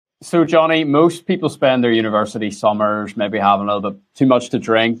So, Johnny, most people spend their university summers maybe having a little bit too much to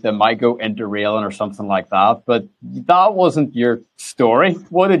drink. They might go interrailing or something like that. But that wasn't your story.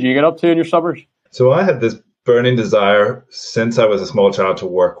 What did you get up to in your summers? So I had this burning desire since I was a small child to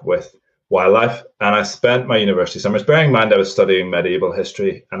work with wildlife. And I spent my university summers, bearing in mind I was studying medieval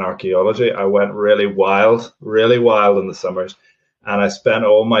history and archaeology. I went really wild in the summers. And I spent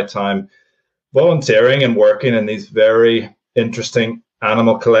all my time volunteering and working in these very interesting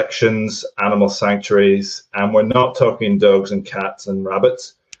animal collections, animal sanctuaries, and we're not talking dogs and cats and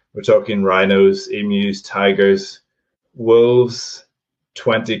rabbits. We're talking rhinos, emus, tigers, wolves,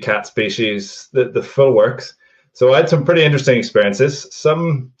 20 cat species, the full works. So I had some pretty interesting experiences.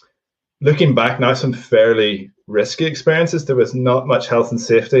 Some, looking back now, some fairly risky experiences. There was not much health and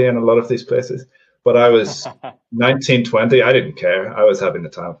safety in a lot of these places. But I was 19, 20. I didn't care. I was having the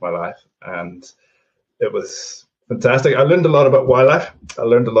time of my life. And it was fantastic. I learned a lot about wildlife. I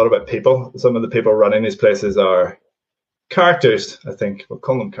learned a lot about people. Some of the people running these places are characters, I think. We'll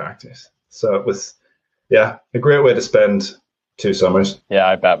call them characters. So it was, a great way to spend 2 summers. Yeah,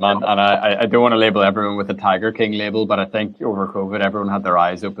 I bet, man. And I don't want to label everyone with the Tiger King label, but I think over COVID, everyone had their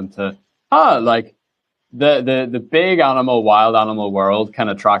eyes open to, like the big animal, wild animal world can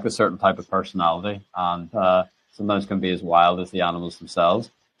attract a certain type of personality, and sometimes can be as wild as the animals themselves.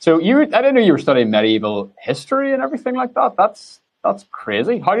 So I didn't know you were studying medieval history and everything like that. That's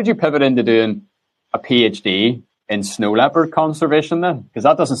crazy. How did you pivot into doing a PhD in snow leopard conservation then? Because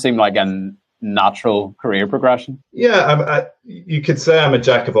that doesn't seem like a natural career progression. Yeah, you could say I'm a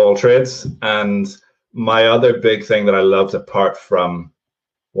jack of all trades. And my other big thing that I loved apart from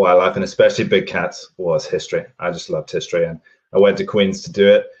wildlife, and especially big cats, was history. I just loved history. And I went to Queen's to do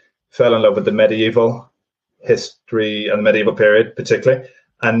it. Fell in love with the medieval history and the medieval period particularly.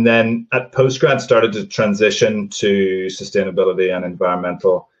 And then at postgrad started to transition to sustainability and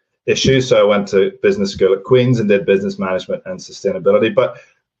environmental issues. So I went to business school at Queen's and did business management and sustainability. But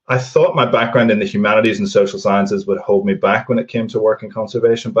I thought my background in the humanities and social sciences would hold me back when it came to work in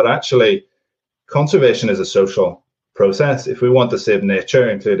conservation. But actually, conservation is a social process. If we want to save nature,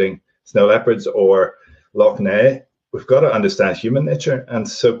 including snow leopards or Loch Ness, we've got to understand human nature. And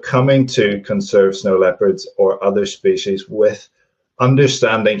so coming to conserve snow leopards or other species with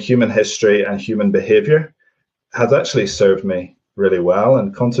understanding human history and human behavior has actually served me really well.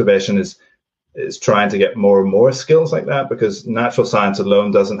 And conservation is trying to get more and more skills like that, because natural science alone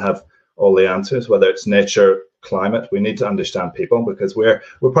doesn't have all the answers, whether it's nature, climate. We need to understand people, because we're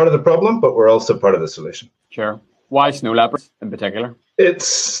part of the problem, but we're also part of the solution. Sure. Why snow leopards in particular?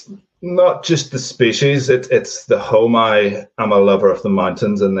 It's not just the species, it's the home. I am a lover of the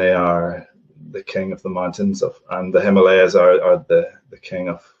mountains, and they are the king of the mountains, and the Himalayas are the king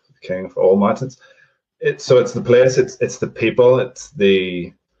of all mountains. It's the place, it's the people, it's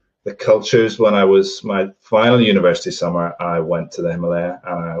the cultures. When I was my final university summer, I went to the Himalaya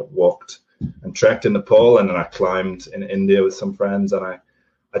and I walked and trekked in Nepal, and then I climbed in India with some friends, and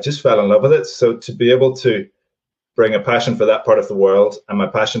I just fell in love with it. So to be able to bring a passion for that part of the world and my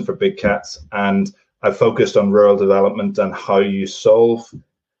passion for big cats, and I focused on rural development and how you solve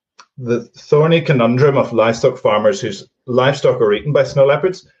the thorny conundrum of livestock farmers whose livestock are eaten by snow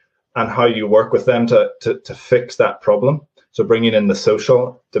leopards, and how you work with them to fix that problem. So bringing in the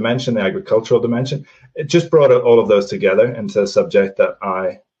social dimension, the agricultural dimension, it just brought all of those together into a subject that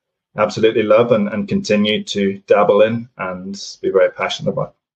I absolutely love and continue to dabble in and be very passionate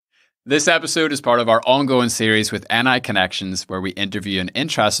about. This episode is part of our ongoing series with NI Connections, where we interview an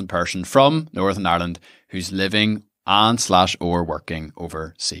interesting person from Northern Ireland who's living and/or working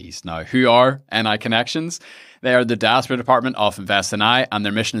overseas. Now, who are NI Connections? They are the diaspora department of Invest NI, and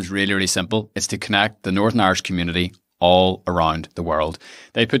their mission is really, really simple. It's to connect the Northern Irish community all around the world.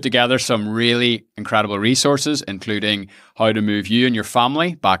 They put together some really incredible resources, including how to move you and your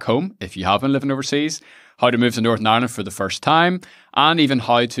family back home if you have been living overseas, how to move to Northern Ireland for the first time, and even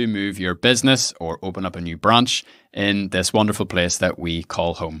how to move your business or open up a new branch in this wonderful place that we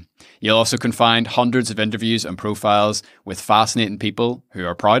call home. You'll also can find hundreds of interviews and profiles with fascinating people who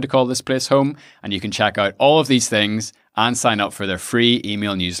are proud to call this place home, and you can check out all of these things and sign up for their free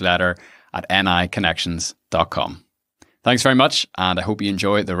email newsletter at niconnections.com. Thanks very much, and I hope you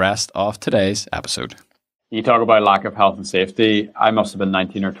enjoy the rest of today's episode. You talk about lack of health and safety. I must have been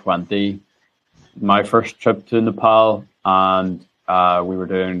 19 or 20. My first trip to Nepal, and we were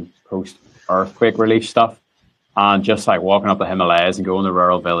doing post-earthquake relief stuff, and just like walking up the Himalayas and going to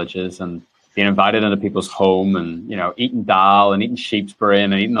rural villages and being invited into people's home and, you know, eating dal and eating sheep's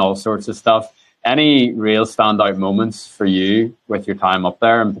brain and eating all sorts of stuff. Any real standout moments for you with your time up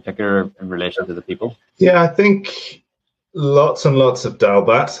there, in particular in relation to the people? Yeah, I think Lots and lots of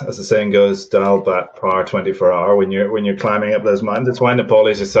dalbat, as the saying goes, dalbat power 24 hour when you're climbing up those mountains. It's why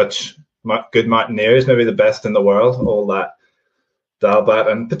Nepalis are such good mountaineers, maybe the best in the world. All that dalbat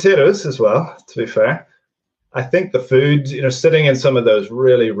and potatoes as well, to be fair. I think the food, sitting in some of those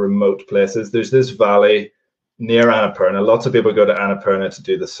really remote places, there's this valley near Annapurna. Lots of people go to Annapurna to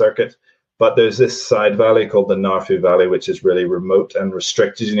do the circuit, but there's this side valley called the Narfu Valley, which is really remote and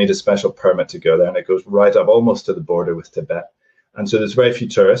restricted. You need a special permit to go there, and it goes right up almost to the border with Tibet. And so there's very few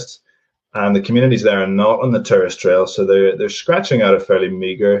tourists, and the communities there are not on the tourist trail, so they're scratching out a fairly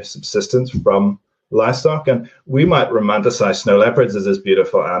meager subsistence from livestock. And we might romanticize snow leopards as this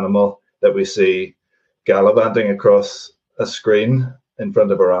beautiful animal that we see gallivanting across a screen in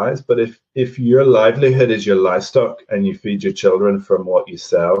front of our eyes. But if your livelihood is your livestock and you feed your children from what you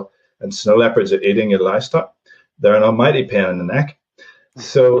sell, and snow leopards are eating your livestock, they're an almighty pain in the neck.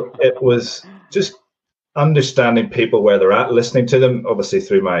 So it was just understanding people where they're at, listening to them, obviously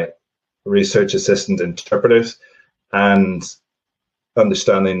through my research assistant interpreters, and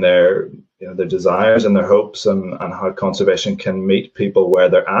understanding their desires and their hopes, and how conservation can meet people where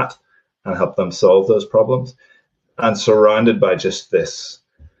they're at and help them solve those problems. And surrounded by just this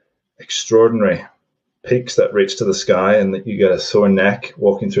extraordinary peaks that reach to the sky, and that you get a sore neck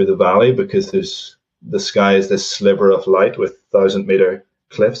walking through the valley, because the sky is this sliver of light with 1,000-meter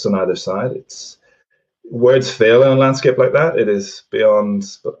cliffs on either side. It's words fail in a landscape like that. It is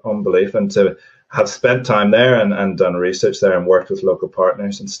beyond unbelief. And to have spent time there and done research there and worked with local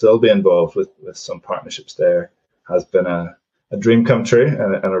partners and still be involved with some partnerships there has been a dream come true,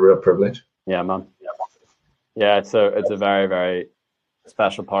 and a real privilege. Yeah, man. Yeah, it's a very, very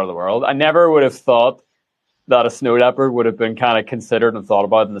special part of the world. I never would have thought that a snow leopard would have been kind of considered and thought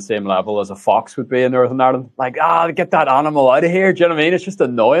about in the same level as a fox would be in Northern Ireland. Like, get that animal out of here. Do you know what I mean? It's just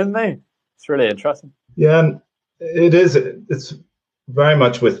annoying me. It's really interesting. Yeah, and it is. It's very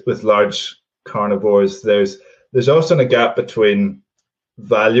much with large carnivores. There's often a gap between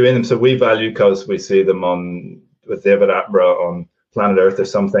valuing them. So we value because we see them with David Attenborough on Planet Earth or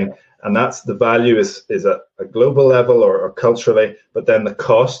something. And that's the value is at a global level or culturally, but then the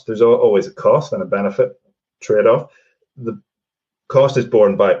cost, there's always a cost and a benefit trade-off. The cost is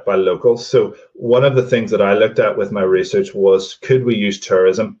borne by locals. So one of the things that I looked at with my research was, could we use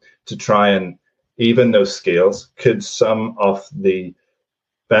tourism to try and even those scales? Could some of the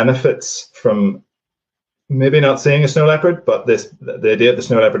benefits from maybe not seeing a snow leopard, but the idea of the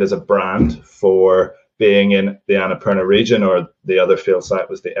snow leopard as a brand for being in the Annapurna region, or the other field site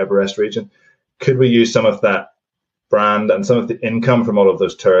was the Everest region, could we use some of that brand and some of the income from all of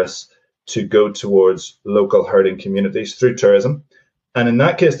those tourists to go towards local herding communities through tourism? And in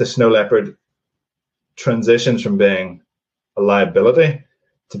that case, the snow leopard transitions from being a liability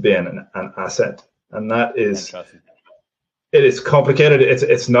to being an asset. And that is, it is complicated.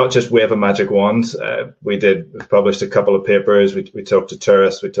 It's not just wave a magic wand. We published a couple of papers. We talked to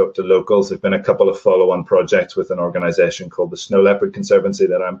tourists. We talked to locals. There've been a couple of follow-on projects with an organization called the Snow Leopard Conservancy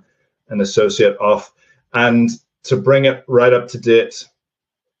that I'm an associate of. And to bring it right up to date,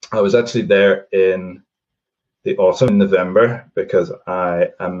 I was actually there in the autumn, in November, because I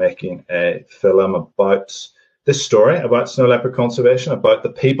am making a film about this story about snow leopard conservation, about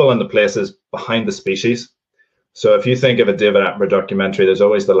the people and the places behind the species. So if you think of a David Attenborough documentary, there's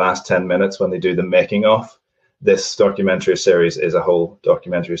always the last 10 minutes when they do the making of. This documentary series is a whole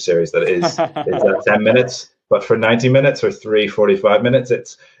documentary series that is at 10 minutes, but for 90 minutes or 45 minutes,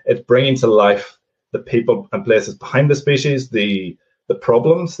 it's bringing to life the people and places behind the species, the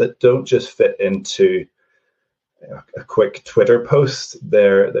problems that don't just fit into a quick Twitter post.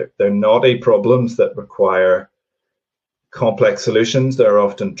 They're naughty problems that require complex solutions. There are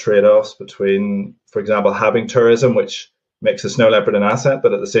often trade-offs between, for example, having tourism, which makes the snow leopard an asset,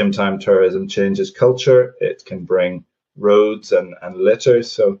 but at the same time, tourism changes culture. It can bring roads and litter.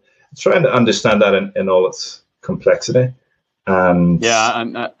 So it's trying to understand that in all its complexity. And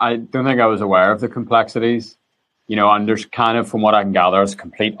I don't think I was aware of the complexities. And there's kind of, from what I can gather, as a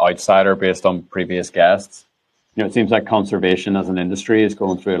complete outsider based on previous guests, it seems like conservation as an industry is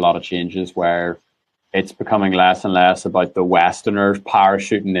going through a lot of changes where it's becoming less and less about the Westerners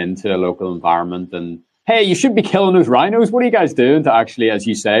parachuting into a local environment and, hey, you should be killing those rhinos. What are you guys doing? To actually, as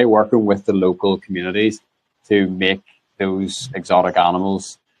you say, working with the local communities to make those exotic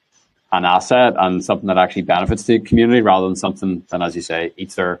animals an asset and something that actually benefits the community, rather than something that, as you say,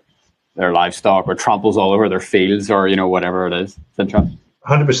 eats their livestock or tramples all over their fields, or whatever it is. It's interesting.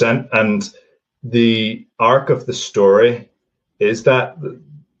 100%. And the arc of the story is that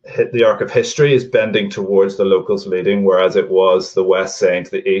the arc of history is bending towards the locals leading, whereas it was the West saying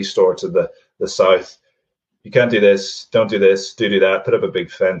to the East or to the South, you can't do this, don't do this, do that, put up a big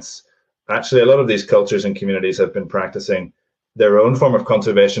fence. Actually, a lot of these cultures and communities have been practicing their own form of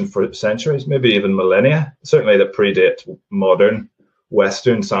conservation for centuries, maybe even millennia, certainly that predate modern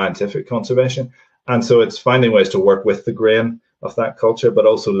Western scientific conservation. And so it's finding ways to work with the grain of that culture, but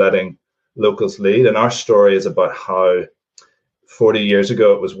also letting locals lead. And our story is about how 40 years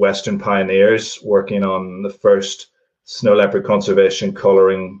ago, it was Western pioneers working on the first snow leopard conservation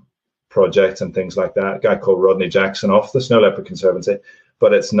colouring projects and things like that. A guy called Rodney Jackson off the Snow Leopard Conservancy.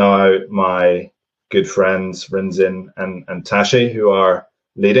 But it's now my good friends Rinzin and Tashi who are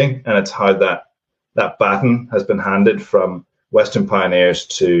leading. And it's how that baton has been handed from Western pioneers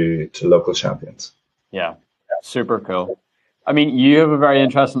to local champions. Yeah, super cool. I mean, you have a very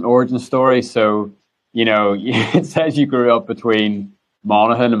interesting origin story. So, you know, it says you grew up between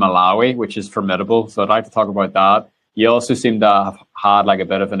Monaghan and Malawi, which is formidable. So I'd like to talk about that. You also seem to have had like a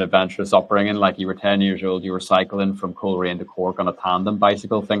bit of an adventurous upbringing. Like you were 10 years old, you were cycling from Coleraine to Cork on a tandem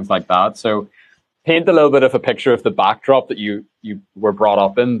bicycle, things like that. So paint a little bit of a picture of the backdrop that you were brought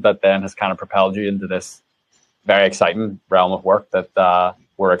up in that then has kind of propelled you into this very exciting realm of work that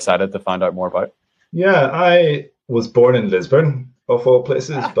we're excited to find out more about. Yeah, I was born in Lisbon, of all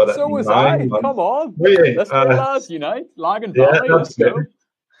places. But so was I. Come on. Really? Let's go, lads, unite. Lagan Yeah, Valley, let's go.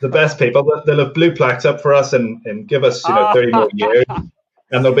 The best people. They'll have blue plaques up for us and give us 30 more years.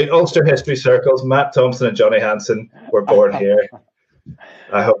 And there'll be Ulster history circles. Matt Thompson and Jonny Hanson were born here.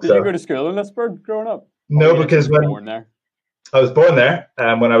 I hope so. Did you go to school in Lisbon growing up? No, because when born there. I was born there,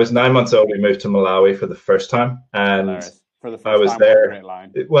 and when I was 9 months old, we moved to Malawi for the first time. And for the first I was time,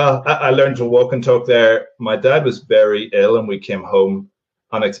 there. Well, I learned to walk and talk there. My dad was very ill, and we came home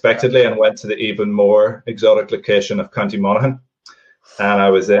unexpectedly and went to the even more exotic location of County Monaghan. And I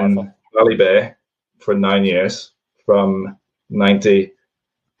was in Valley Bay for 9 years, from 90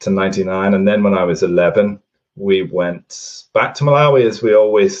 to 99. And then when I was 11, we went back to Malawi, as I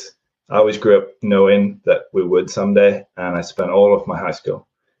always grew up knowing that we would someday. And I spent all of my high school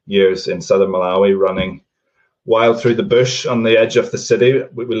years in southern Malawi running wild through the bush on the edge of the city.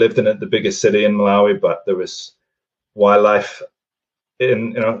 We lived in the biggest city in Malawi, but there was wildlife there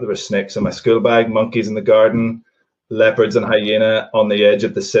were snakes in my school bag, monkeys in the garden, leopards and hyena on the edge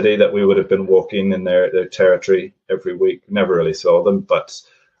of the city that we would have been walking in their territory every week. Never really saw them. But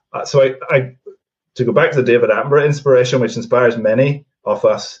so I to go back to the David Attenborough inspiration, which inspires many of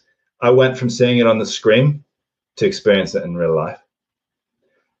us, I went from seeing it on the screen to experience it in real life.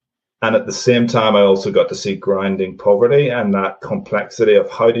 And at the same time, I also got to see grinding poverty and that complexity of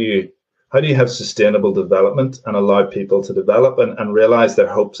how do you have sustainable development and allow people to develop and realize their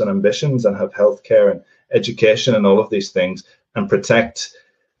hopes and ambitions and have healthcare and education and all of these things and protect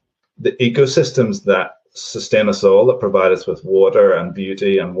the ecosystems that sustain us all, that provide us with water and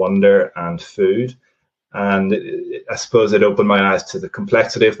beauty and wonder and food. And I suppose it opened my eyes to the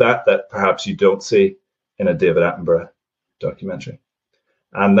complexity of that perhaps you don't see in a David Attenborough documentary.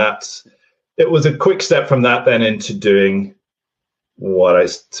 And it was a quick step from that then into doing what I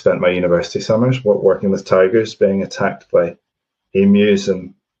spent my university summers working with tigers, being attacked by emus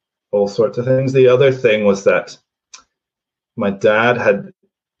and all sorts of things. The other thing was that my dad had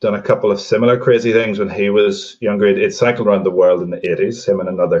done a couple of similar crazy things when he was younger. He'd cycled around the world in the 80s, him and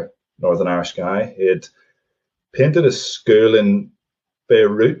another Northern Irish guy. He'd painted a school in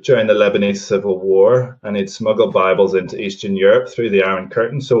Beirut during the Lebanese Civil War, and he'd smuggled Bibles into Eastern Europe through the Iron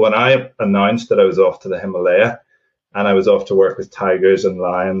Curtain. So when I announced that I was off to the Himalaya and I was off to work with tigers and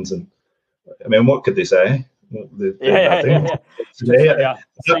lions, and I mean, what could they say? Yeah.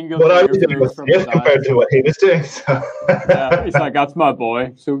 What I was doing was safe compared to what he was doing. So. Yeah, he's like, that's my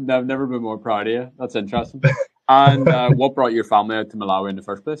boy. So I've never been more proud of you. That's interesting. And what brought your family out to Malawi in the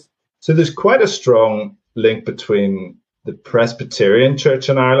first place? So there's quite a strong link between the Presbyterian Church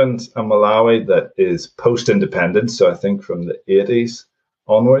in Ireland and Malawi that is post-independence, so I think from the 80s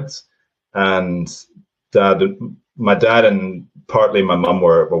onwards. And my dad and partly my mum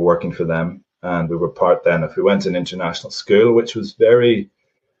were working for them, and we were part then if we went to an international school, which was very,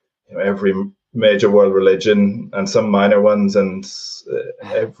 every major world religion and some minor ones, and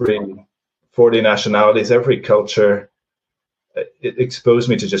every 40 nationalities, every culture. It exposed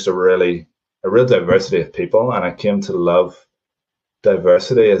me to just a real diversity of people, and I came to love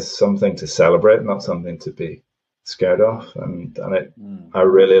diversity as something to celebrate, not something to be scared of. I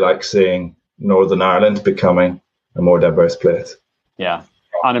really like seeing Northern Ireland becoming a more diverse place. Yeah,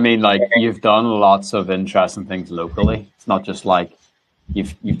 and I mean, like, you've done lots of interesting things locally. It's not just like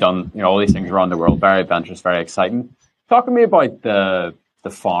you've done all these things around the world. Very adventurous, very exciting. Talk to me about the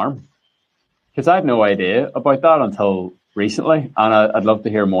farm, because I had no idea about that until recently, and I'd love to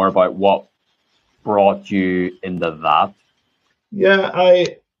hear more about what brought you into that? Yeah,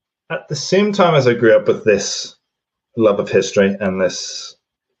 at the same time as I grew up with this love of history and this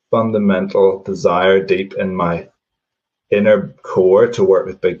fundamental desire deep in my inner core to work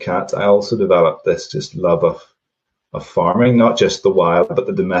with big cats, I also developed this just love of farming, not just the wild, but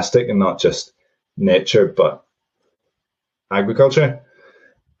the domestic, and not just nature, but agriculture.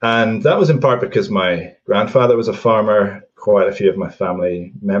 And that was in part because my grandfather was a farmer. Quite a few of my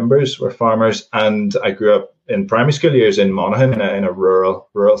family members were farmers. And I grew up in primary school years in Monaghan, in a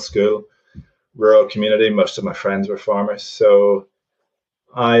rural school, rural community. Most of my friends were farmers. So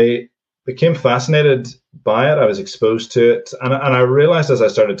I became fascinated by it. I was exposed to it. And I realized as I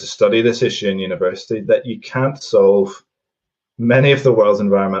started to study this issue in university that you can't solve many of the world's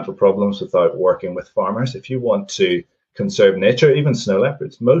environmental problems without working with farmers. If you want to conserve nature, even snow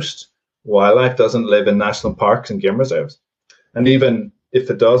leopards, most wildlife doesn't live in national parks and game reserves. And even if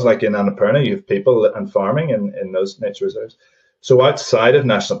it does, like in Annapurna, you have people and farming in those nature reserves. So outside of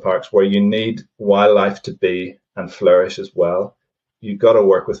national parks, where you need wildlife to be and flourish as well, you've got to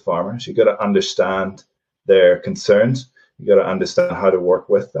work with farmers. You've got to understand their concerns. You've got to understand how to work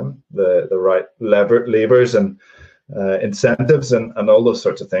with them, the right levers and incentives and all those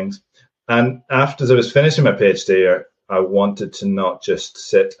sorts of things. And after I was finishing my PhD, I wanted to not just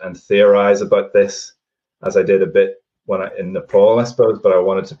sit and theorize about this, as I did a bit in Nepal, I suppose, but I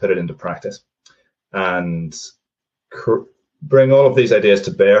wanted to put it into practice and bring all of these ideas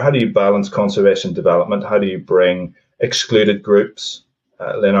to bear. How do you balance conservation development? How do you bring excluded groups,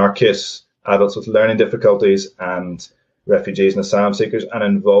 in our case, adults with learning difficulties and refugees and asylum seekers, and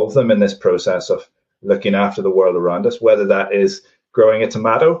involve them in this process of looking after the world around us, whether that is growing a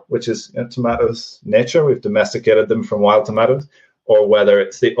tomato, which is tomatoes nature, we've domesticated them from wild tomatoes, or whether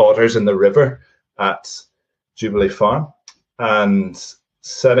it's the otters in the river at Jubilee Farm. And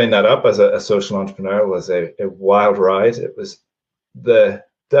setting that up as a social entrepreneur was a wild ride. It was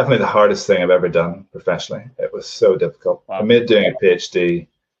definitely the hardest thing I've ever done professionally. It was so difficult. Wow. I made doing a PhD,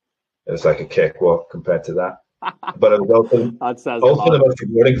 it was like a cakewalk compared to that. But it was also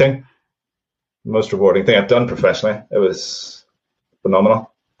the most rewarding thing I've done professionally. It was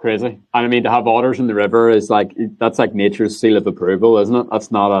phenomenal. Crazy. And I mean, to have otters in the river is that's like nature's seal of approval, isn't it?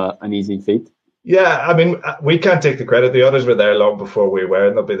 That's not an easy feat. Yeah, I mean, we can't take the credit. The others were there long before we were,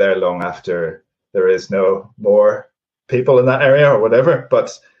 and they'll be there long after there is no more people in that area or whatever.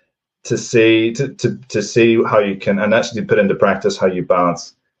 But to see how you can, and actually put into practice how you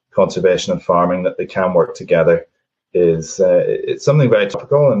balance conservation and farming, that they can work together, is it's something very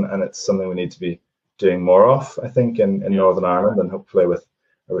topical, and it's something we need to be doing more of, I think, in Northern Ireland, and hopefully with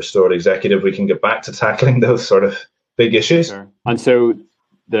a restored executive we can get back to tackling those sort of big issues. Sure. And so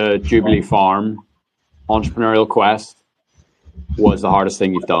the Jubilee Farm entrepreneurial quest was the hardest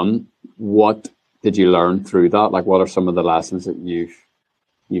thing you've done. What did you learn through that? Like, what are some of the lessons that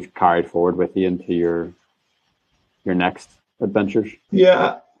you've carried forward with you into your next adventures?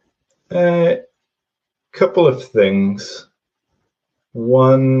 Yeah, a couple of things.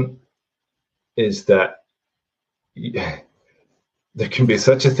 One is that there can be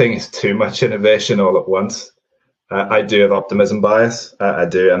such a thing as too much innovation all at once. I do have optimism bias. I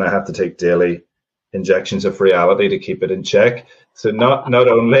do, and I have to take daily injections of reality to keep it in check. So not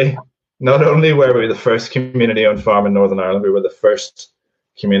only were we the first community-owned farm in Northern Ireland, we were the first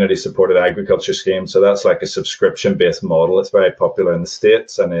community-supported agriculture scheme. So that's like a subscription-based model. It's very popular in the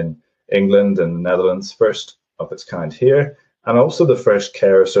States and in England and the Netherlands, first of its kind here, and also the first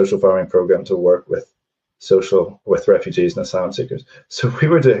care social farming program to work with refugees and asylum seekers. So we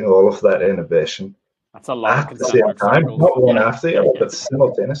were doing all of that innovation. That's a lot at the same time, not one after the other, but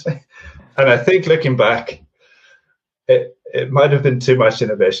simultaneously. And I think looking back, it might have been too much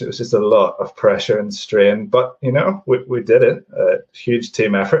innovation. It was just a lot of pressure and strain, but we did it. A huge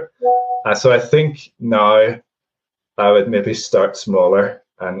team effort. So I think now I would maybe start smaller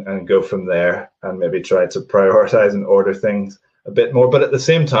and go from there, and maybe try to prioritize and order things a bit more. But at the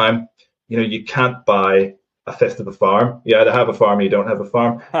same time, you can't buy a fifth of a farm. You either have a farm or you don't have a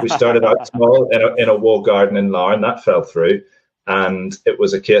farm. We started out small in a walled garden in Larne. That fell through. And it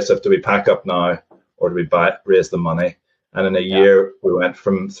was a case of, do we pack up now or do we raise the money? And in a year, we went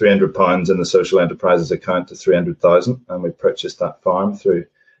from £300 in the social enterprises account to 300,000. And we purchased that farm through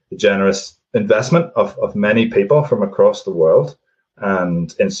the generous investment of many people from across the world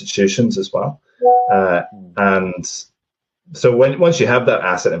and institutions as well. And so once you have that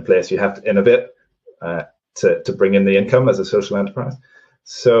asset in place, you have to innovate to bring in the income as a social enterprise.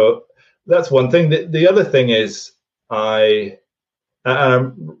 So that's one thing. The other thing is I'm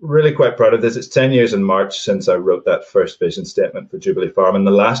really quite proud of this. It's 10 years in March since I wrote that first vision statement for Jubilee Farm. And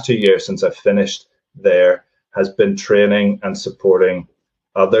the last 2 years since I finished there has been training and supporting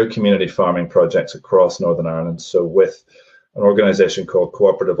other community farming projects across Northern Ireland. So with an organisation called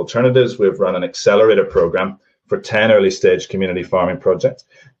Cooperative Alternatives, we've run an accelerator programme for 10 early stage community farming projects.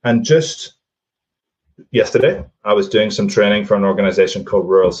 And just yesterday, I was doing some training for an organisation called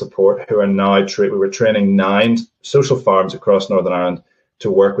Rural Support, who are now, we were training 9 social farms across Northern Ireland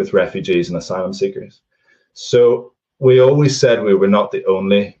to work with refugees and asylum seekers. So we always said we were not the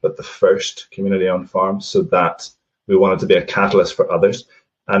only, but the first community-owned farm, so that we wanted to be a catalyst for others.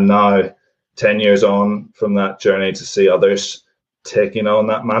 And now, 10 years on from that journey, to see others taking on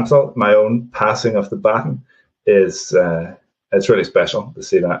that mantle, my own passing of the baton, is it's really special to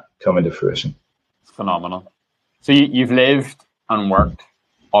see that come into fruition. It's phenomenal. So you've lived and worked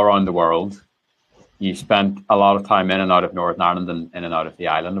all around the world. You spent a lot of time in and out of Northern Ireland and in and out of the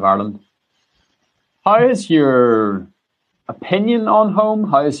island of Ireland. How is your opinion on home?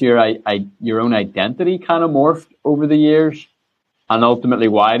 How is your own identity kind of morphed over the years? And ultimately,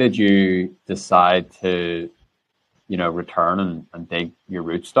 why did you decide to, return and dig your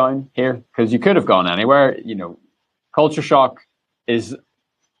roots down here? Because you could have gone anywhere. Culture shock is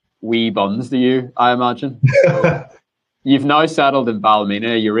wee buns to you, I imagine. So you've now settled in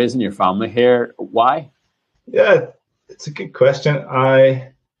Ballymena. You're raising your family here. Why? Yeah, it's a good question.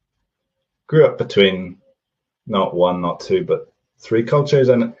 I grew up between not one, not two, but 3 cultures.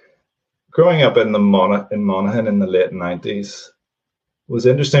 And growing up in Monaghan in the late 90s was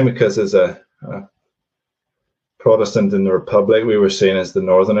interesting, because as a Protestant in the Republic, we were seen as the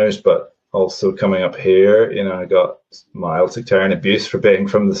Northerners, but also coming up here, I got mild sectarian abuse for being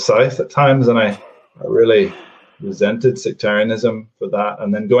from the South at times, and I really resented sectarianism for that.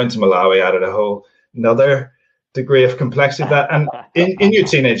 And then going to Malawi added a whole another degree of complexity of that. And in your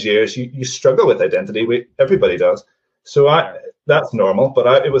teenage years, you struggle with identity. Everybody does. So that's normal,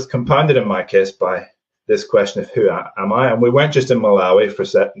 but it was compounded in my case by this question of who am I? And we weren't just in Malawi for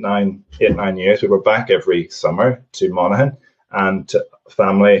 8-9 years. We were back every summer to Monaghan and to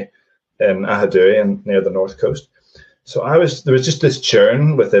family in Ahadui and near the north coast. So there was just this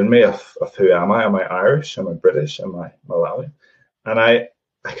churn within me of who am I? Am I Irish? Am I British? Am I Malawi? And I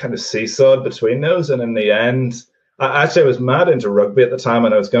kind of seesawed between those. And in the end, I was mad into rugby at the time,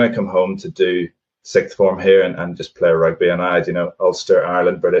 and I was going to come home to do 6th form here and just play rugby. And I had, Ulster,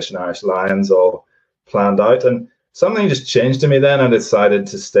 Ireland, British and Irish Lions all planned out. And something just changed in me then. I decided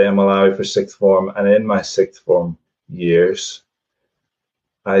to stay in Malawi for 6th form. And in my 6th form years,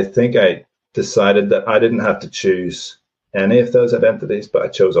 I think I decided that I didn't have to choose any of those identities, but I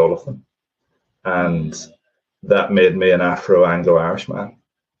chose all of them. And that made me an Afro-Anglo-Irish man.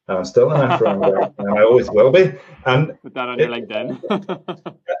 And I'm still an Afro-Anglo-Irish man. I always will be. And put that on your LinkedIn.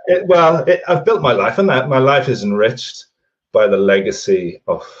 I've built my life on that. My life is enriched by the legacy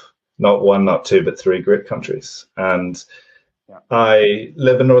of not 1, not 2, but 3 great countries. And I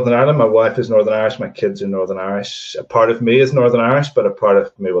live in Northern Ireland. My wife is Northern Irish. My kids are Northern Irish. A part of me is Northern Irish, but a part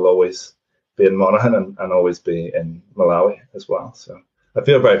of me will always be in Monaghan and always be in Malawi as well. So I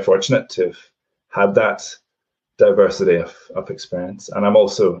feel very fortunate to have had that diversity of experience. And I'm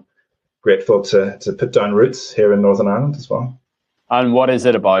also grateful to put down roots here in Northern Ireland as well. And what is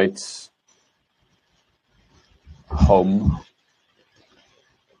it about home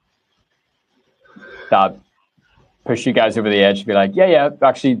that push you guys over the edge to be like, yeah,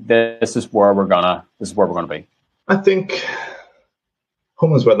 actually, this is where we're gonna be? I think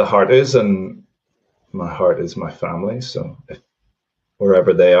home is where the heart is, and my heart is my family. So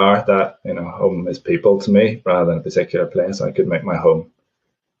wherever they are, that home is people to me rather than a particular place. I could make my home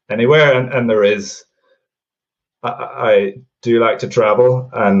anywhere, and there is. I do like to travel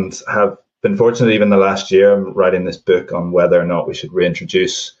and have been fortunate. Even the last year, I'm writing this book on whether or not we should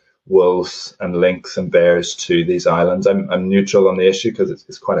reintroduce wolves and lynx and bears to these islands. I'm neutral on the issue because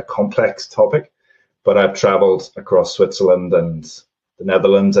it's quite a complex topic, but I've traveled across Switzerland and the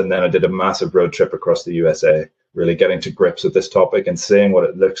Netherlands, and then I did a massive road trip across the USA, really getting to grips with this topic and seeing what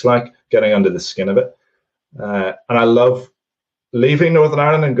it looks like, getting under the skin of it. And I love leaving Northern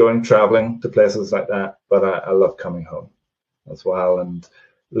Ireland and going traveling to places like that, but I love coming home as well. And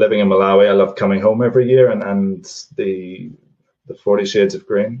living in Malawi, I love coming home every year, and the 40 shades of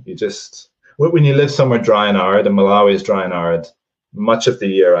green. When you live somewhere dry and arid, and Malawi is dry and arid much of the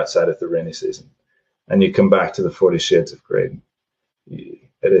year outside of the rainy season, and you come back to the 40 shades of green,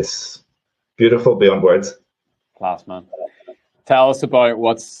 it is beautiful beyond words. Class, man. Tell us about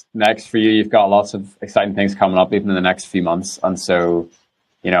what's next for you. You've got lots of exciting things coming up even in the next few months. And so,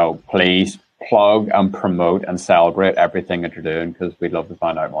 please plug and promote and celebrate everything that you're doing, because we'd love to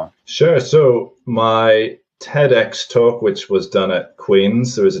find out more. Sure. So my TEDx talk, which was done at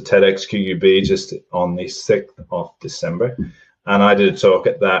Queen's. There was a TEDx QUB just on the 6th of December. And I did a talk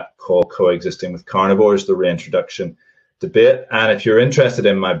at that called Coexisting with Carnivores, the Reintroduction Debate. And if you're interested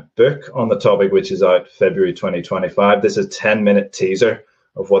in my book on the topic, which is out February 2025, this is a 10-minute teaser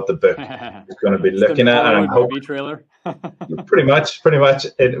of what the book is going to be looking at. And I'm hoping, trailer. pretty much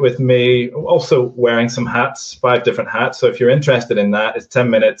it, with me also wearing some hats, 5 different hats. So if you're interested in that, it's 10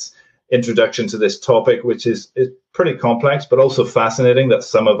 minutes introduction to this topic, which is pretty complex, but also fascinating that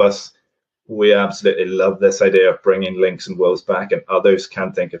some of us, we absolutely love this idea of bringing lynx and wolves back, and others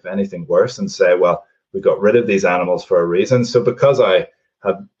can't think of anything worse and say, well, we got rid of these animals for a reason. So because I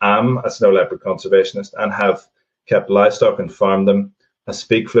am a snow leopard conservationist and have kept livestock and farmed them, I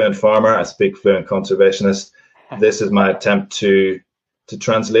speak fluent farmer, I speak fluent conservationist. This is my attempt to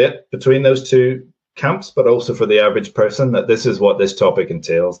translate between those two camps, but also for the average person, that this is what this topic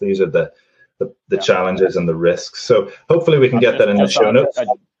entails. These are the challenges and the risks. So hopefully we can get that in the show notes.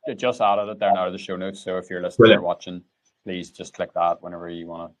 I just added it there now to the show notes. So if you're listening or watching, please just click that whenever you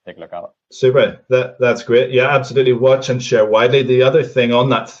want to take a look at it. Super. That's great. Yeah, absolutely. Watch and share widely. The other thing on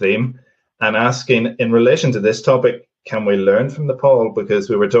that theme, and asking in relation to this topic, can we learn from Nepal? Because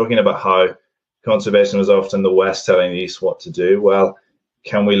we were talking about how conservation was often the West telling the East what to do. Well,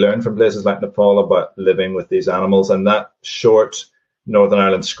 can we learn from places like Nepal about living with these animals? And that short Northern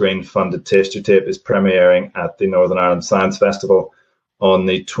Ireland Screen funded taster tape is premiering at the Northern Ireland Science Festival on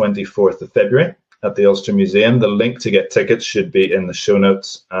the 24th of February at the Ulster Museum. The link to get tickets should be in the show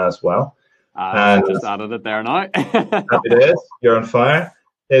notes as well. And just added it there now. Happy days. You're on fire.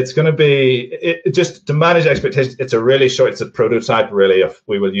 It's going to be, just to manage expectations, it's a prototype really of,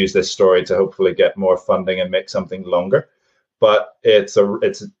 we will use this story to hopefully get more funding and make something longer. But it's a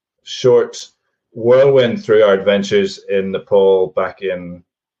short whirlwind through our adventures in Nepal back in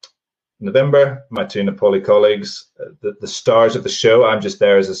November. My 2 Nepali colleagues, the stars of the show. I'm just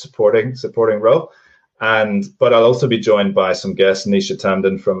there as a supporting role. But I'll also be joined by some guests, Nisha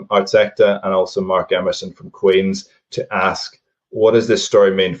Tandon from Arts Ecta and also Mark Emerson from Queen's, to ask, what does this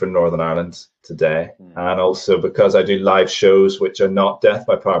story mean for Northern Ireland today? And also, because I do live shows which are not death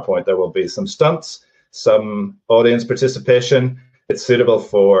by PowerPoint, there will be some stunts, some audience participation. It's suitable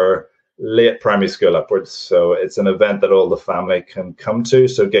for late primary school upwards. So it's an event that all the family can come to.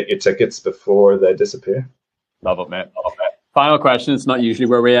 So get your tickets before they disappear. Love it, mate. Final question. It's not usually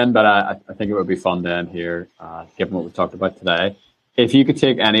where we end, but I think it would be fun to end here, given what we've talked about today. If you could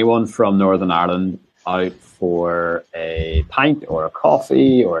take anyone from Northern Ireland out for a pint or a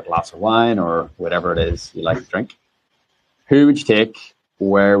coffee or a glass of wine or whatever it is you like to drink, who would you take?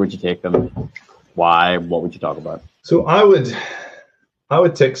 Where would you take them? Why? What would you talk about? So I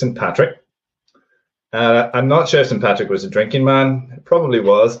would take St. Patrick. I'm not sure if St. Patrick was a drinking man. It probably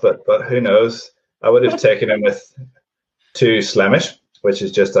was, but who knows? I would have taken him to Slemish, which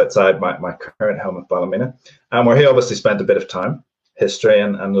is just outside my current home of Ballymena, and where he obviously spent a bit of time. History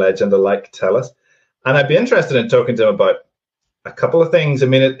and legend alike tell us. And I'd be interested in talking to him about a couple of things. I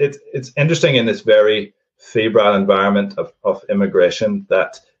mean, it's interesting in this very febrile environment of immigration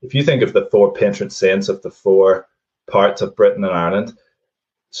that if you think of the 4 patron saints of the 4 parts of Britain and Ireland,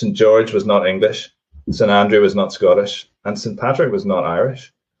 St. George was not English, St. Andrew was not Scottish, and St. Patrick was not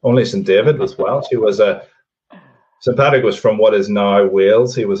Irish. Only St. David was Welsh. St. Patrick was from what is now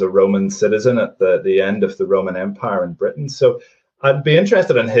Wales. He was a Roman citizen at the end of the Roman Empire in Britain. So I'd be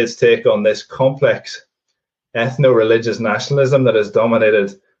interested in his take on this complex ethno-religious nationalism that has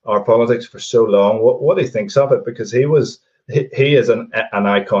dominated our politics for so long, what he thinks of it, because he is an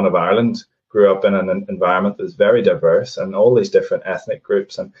icon of Ireland, grew up in an environment that was very diverse and all these different ethnic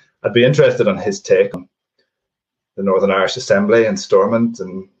groups. And I'd be interested in his take on the Northern Irish Assembly and Stormont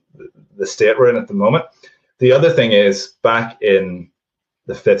and the state we're in at the moment. The other thing is, back in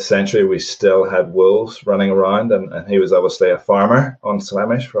the 5th century, we still had wolves running around, and he was obviously a farmer on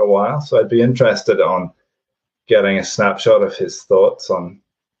Slemish for a while. So I'd be interested on getting a snapshot of his thoughts on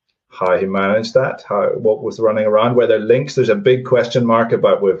how he managed that, what was running around, whether lynx, there's a big question mark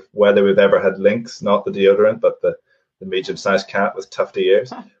about whether we've ever had lynx, not the deodorant, but the medium-sized cat with tufty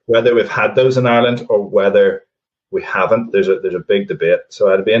ears, whether we've had those in Ireland or whether we haven't. There's a big debate.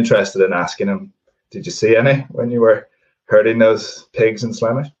 So I'd be interested in asking him, did you see any when you were herding those pigs in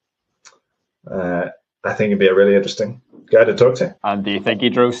Slemish? I think it'd be a really interesting guy to talk to. And do you think he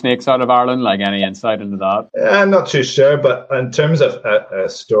drove snakes out of Ireland? Like, any insight into that? I'm not too sure, but in terms of a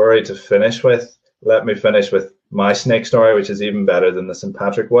story to finish with, let me finish with my snake story, which is even better than the St.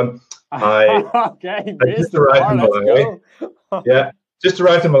 Patrick one. I just arrived in Malawi. Just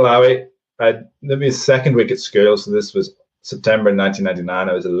arrived in Malawi. Maybe a second week at school, so this was September 1999.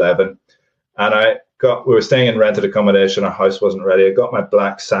 I was 11. And I we were staying in rented accommodation. Our house wasn't ready. I got my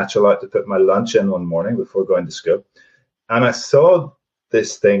black satchel out to put my lunch in one morning before going to school. And I saw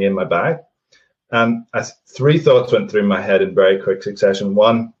this thing in my bag. And three thoughts went through my head in very quick succession.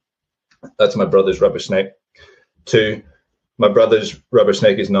 One, that's my brother's rubber snake. Two, my brother's rubber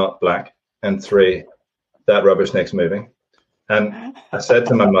snake is not black. And three, that rubber snake's moving. And I said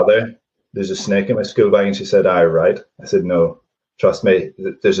to my mother, there's a snake in my school bag. And she said, aye, right. I said, no, trust me,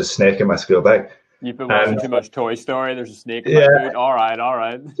 there's a snake in my school bag. You've been watching too much Toy Story. There's a snake in my boot. All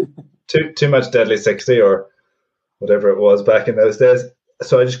right. Too much Deadly 60 or whatever it was back in those days.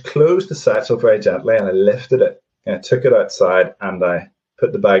 So I just closed the satchel very gently and I lifted it and I took it outside and I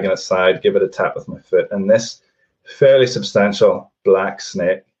put the bag on its side, give it a tap with my foot. And this fairly substantial black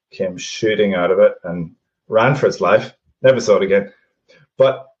snake came shooting out of it and ran for its life. Never saw it again.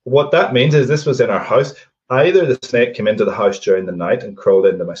 But what that means is this was in our house. Either the snake came into the house during the night and crawled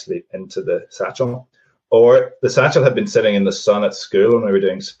into my sleep, into the satchel, or the satchel had been sitting in the sun at school when we were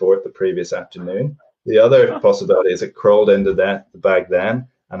doing sport the previous afternoon. The other possibility is it crawled into the bag then,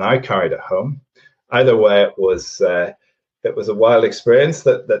 and I carried it home. Either way, it was a wild experience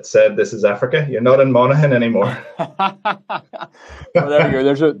that said, this is Africa. You're not in Monaghan anymore. Well, there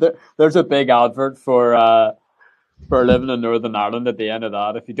you go. There's a big advert for living in Northern Ireland at the end of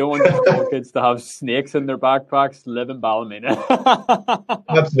that. If you don't want your school kids to have snakes in their backpacks, live in Ballymena.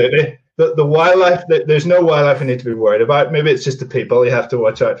 Absolutely. The wildlife, there's no wildlife you need to be worried about. Maybe it's just the people you have to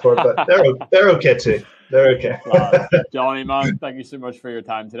watch out for, but they're okay too. They're okay. Wow. Jonny, man, thank you so much for your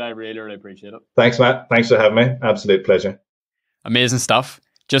time today. I really appreciate it. Thanks, Matt. Thanks for having me. Absolute pleasure. Amazing stuff.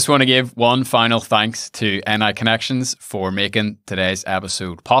 Just want to give one final thanks to NI Connections for making today's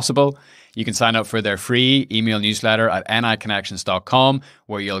episode possible. You can sign up for their free email newsletter at niconnections.com,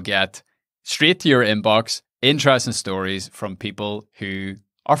 where you'll get straight to your inbox interesting stories from people who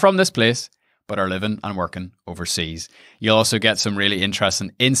are from this place but are living and working overseas. You'll also get some really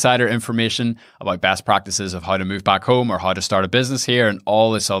interesting insider information about best practices of how to move back home or how to start a business here and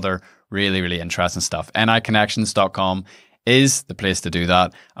all this other really interesting stuff. niconnections.com is the place to do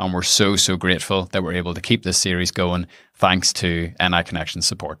that. And we're so grateful that we're able to keep this series going thanks to NI Connections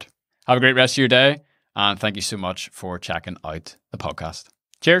support. Have a great rest of your day. And thank you so much for checking out the podcast.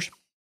 Cheers.